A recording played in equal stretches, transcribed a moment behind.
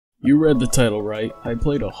You read the title right. I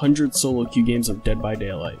played 100 solo queue games of Dead by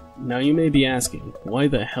Daylight. Now you may be asking, why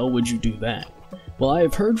the hell would you do that? Well, I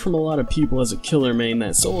have heard from a lot of people as a killer main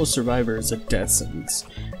that solo survivor is a death sentence.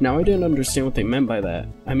 Now I didn't understand what they meant by that.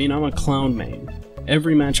 I mean, I'm a clown main.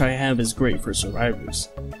 Every match I have is great for survivors.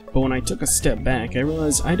 But when I took a step back, I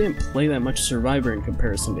realized I didn't play that much survivor in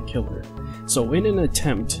comparison to killer. So in an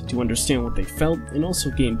attempt to understand what they felt and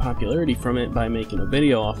also gain popularity from it by making a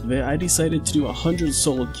video off of it, I decided to do 100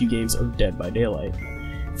 solo queue games of Dead by Daylight.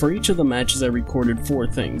 For each of the matches I recorded 4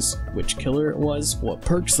 things: which killer it was, what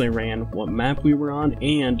perks they ran, what map we were on,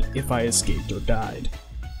 and if I escaped or died.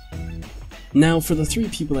 Now, for the 3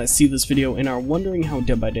 people that see this video and are wondering how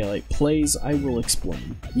Dead by Daylight plays, I will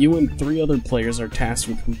explain. You and 3 other players are tasked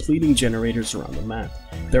with completing generators around the map.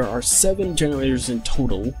 There are 7 generators in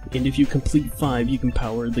total, and if you complete 5, you can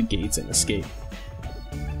power the gates and escape.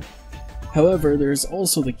 However, there is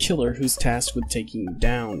also the killer who's tasked with taking you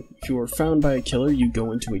down. If you are found by a killer, you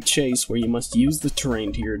go into a chase where you must use the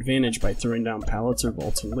terrain to your advantage by throwing down pallets or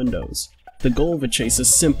vaulting windows. The goal of a chase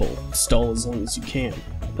is simple: stall as long as you can.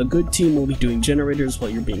 A good team will be doing generators while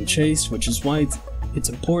you're being chased, which is why it's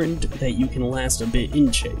important that you can last a bit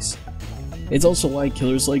in chase. It's also why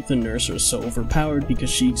killers like the nurse are so overpowered, because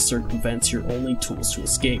she circumvents your only tools to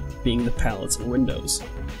escape, being the pallets and windows.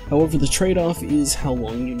 However, the trade-off is how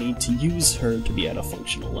long you need to use her to be at a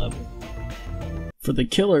functional level. For the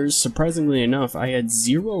killers, surprisingly enough, I had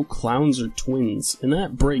 0 clowns or twins, and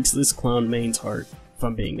that breaks this clown main's heart, if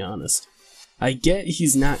I'm being honest. I get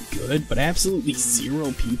he's not good, but absolutely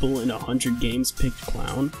 0 people in 100 games picked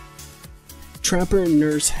clown. Trapper,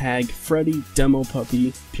 Nurse, Hag, Freddy, Demo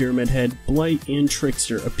Puppy, Pyramid Head, Blight, and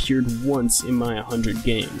Trickster appeared once in my 100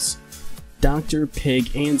 games. Doctor,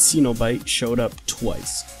 Pig, and Cenobite showed up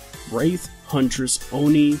twice. Wraith, Huntress,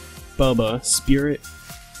 Oni, Bubba, Spirit,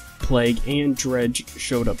 Plague, and Dredge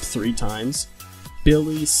showed up 3 times.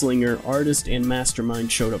 Billy, Slinger, Artist, and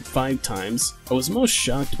Mastermind showed up 5 times. I was most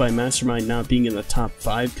shocked by Mastermind not being in the top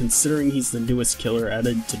 5, considering he's the newest killer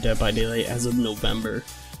added to Dead by Daylight as of November.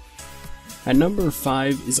 At number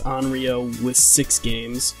 5 is Onryo with 6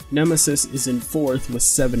 games, Nemesis is in 4th with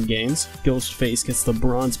 7 games, Ghostface gets the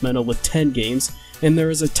bronze medal with 10 games, and there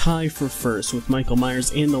is a tie for 1st with Michael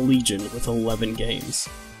Myers and the Legion with 11 games.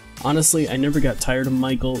 Honestly, I never got tired of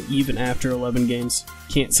Michael even after 11 games.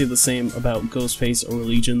 Can't say the same about Ghostface or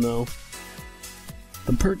Legion though.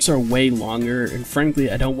 The perks are way longer, and frankly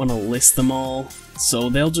I don't want to list them all, so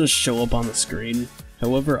they'll just show up on the screen.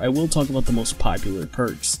 However, I will talk about the most popular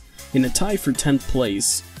perks. In a tie for 10th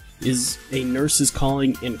place is a Nurse's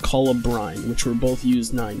Calling and Call of Brine, which were both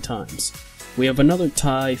used 9 times. We have another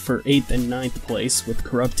tie for 8th and 9th place with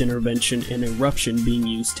Corrupt Intervention and Eruption being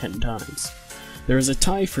used 10 times. There is a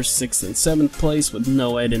tie for 6th and 7th place with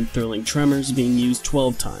Noed and Thrilling Tremors being used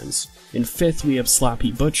 12 times. In 5th we have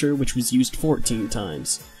Sloppy Butcher, which was used 14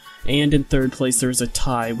 times. And in 3rd place there is a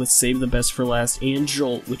tie with Save the Best for Last and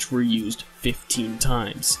Jolt, which were used 15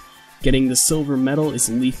 times. Getting the silver medal is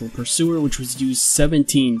Lethal Pursuer, which was used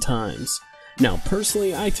 17 times. Now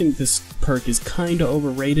personally I think this perk is kinda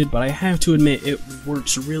overrated, but I have to admit it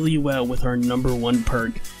works really well with our number 1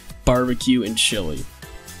 perk, Barbecue and Chili.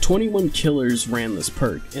 21 killers ran this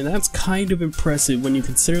perk, and that's kind of impressive when you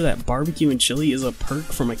consider that Barbecue and Chili is a perk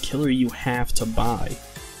from a killer you have to buy.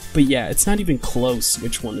 But yeah, it's not even close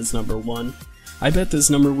which one is number 1. I bet this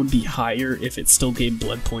number would be higher if it still gave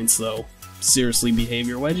blood points though. Seriously,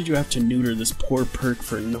 Behavior, why did you have to neuter this poor perk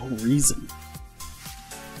for no reason?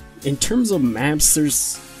 In terms of maps,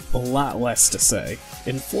 there's a lot less to say.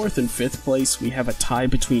 In 4th and 5th place, we have a tie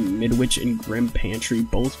between Midwich and Grim Pantry,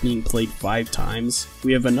 both being played 5 times.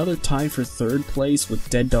 We have another tie for 3rd place with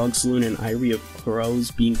Dead Dog Saloon and Irie of Crows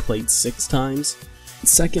being played 6 times. In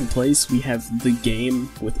 2nd place, we have The Game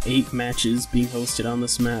with 8 matches being hosted on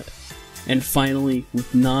this map. And finally,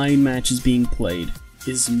 with 9 matches being played,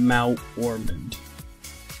 is Mount Ormond.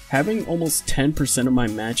 Having almost 10% of my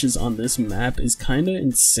matches on this map is kinda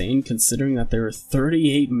insane, considering that there are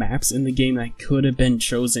 38 maps in the game that could have been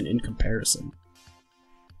chosen in comparison.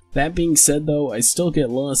 That being said though, I still get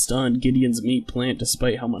lost on Gideon's Meat Plant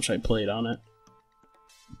despite how much I played on it.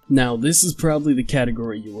 Now this is probably the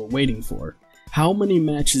category you were waiting for. How many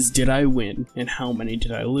matches did I win and how many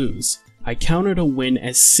did I lose? I counted a win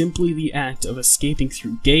as simply the act of escaping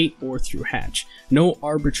through gate or through hatch. No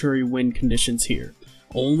arbitrary win conditions here.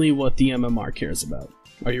 Only what the MMR cares about.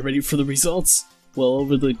 Are you ready for the results? Well,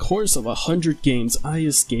 over the course of 100 games, I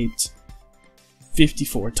escaped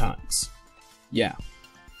 54 times. Yeah.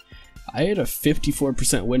 I had a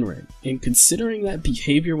 54% win rate, and considering that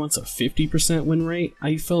Behavior wants a 50% win rate,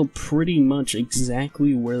 I fell pretty much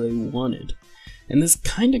exactly where they wanted. And this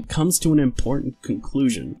kinda comes to an important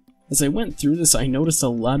conclusion. As I went through this, I noticed a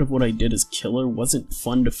lot of what I did as killer wasn't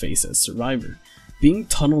fun to face as survivor. Being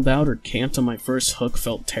tunneled out or camped on my first hook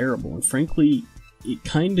felt terrible, and frankly, it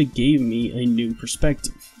kinda gave me a new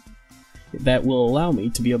perspective that will allow me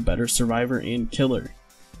to be a better survivor and killer.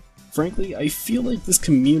 Frankly, I feel like this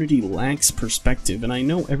community lacks perspective, and I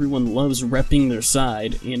know everyone loves repping their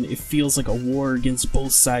side, and it feels like a war against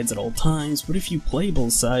both sides at all times, but if you play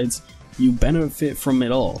both sides, you benefit from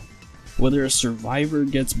it all. Whether a survivor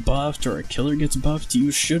gets buffed or a killer gets buffed,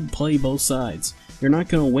 you should play both sides. You're not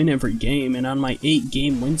going to win every game, and on my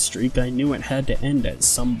 8-game win streak, I knew it had to end at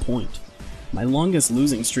some point. My longest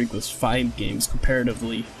losing streak was 5 games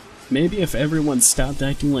comparatively. Maybe if everyone stopped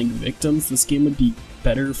acting like victims, this game would be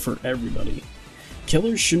better for everybody.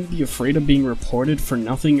 Killers shouldn't be afraid of being reported for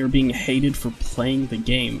nothing or being hated for playing the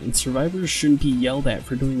game, and survivors shouldn't be yelled at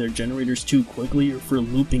for doing their generators too quickly or for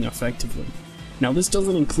looping effectively. Now this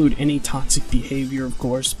doesn't include any toxic behavior of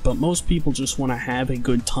course, but most people just want to have a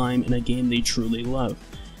good time in a game they truly love.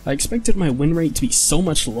 I expected my win rate to be so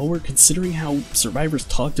much lower considering how survivors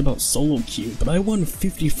talked about solo queue, but I won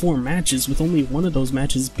 54 matches with only one of those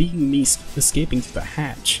matches being me escaping through the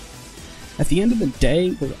hatch. At the end of the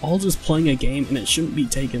day, we're all just playing a game and it shouldn't be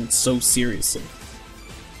taken so seriously.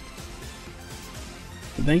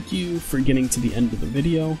 Thank you for getting to the end of the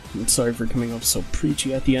video. I'm sorry for coming off so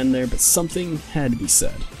preachy at the end there, but something had to be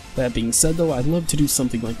said. That being said though, I'd love to do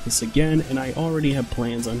something like this again, and I already have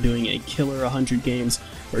plans on doing a killer 100 games,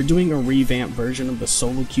 or doing a revamped version of the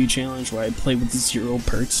solo queue challenge where I play with 0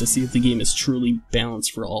 perks to see if the game is truly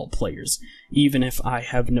balanced for all players, even if I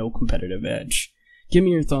have no competitive edge. Give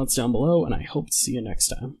me your thoughts down below, and I hope to see you next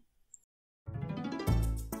time.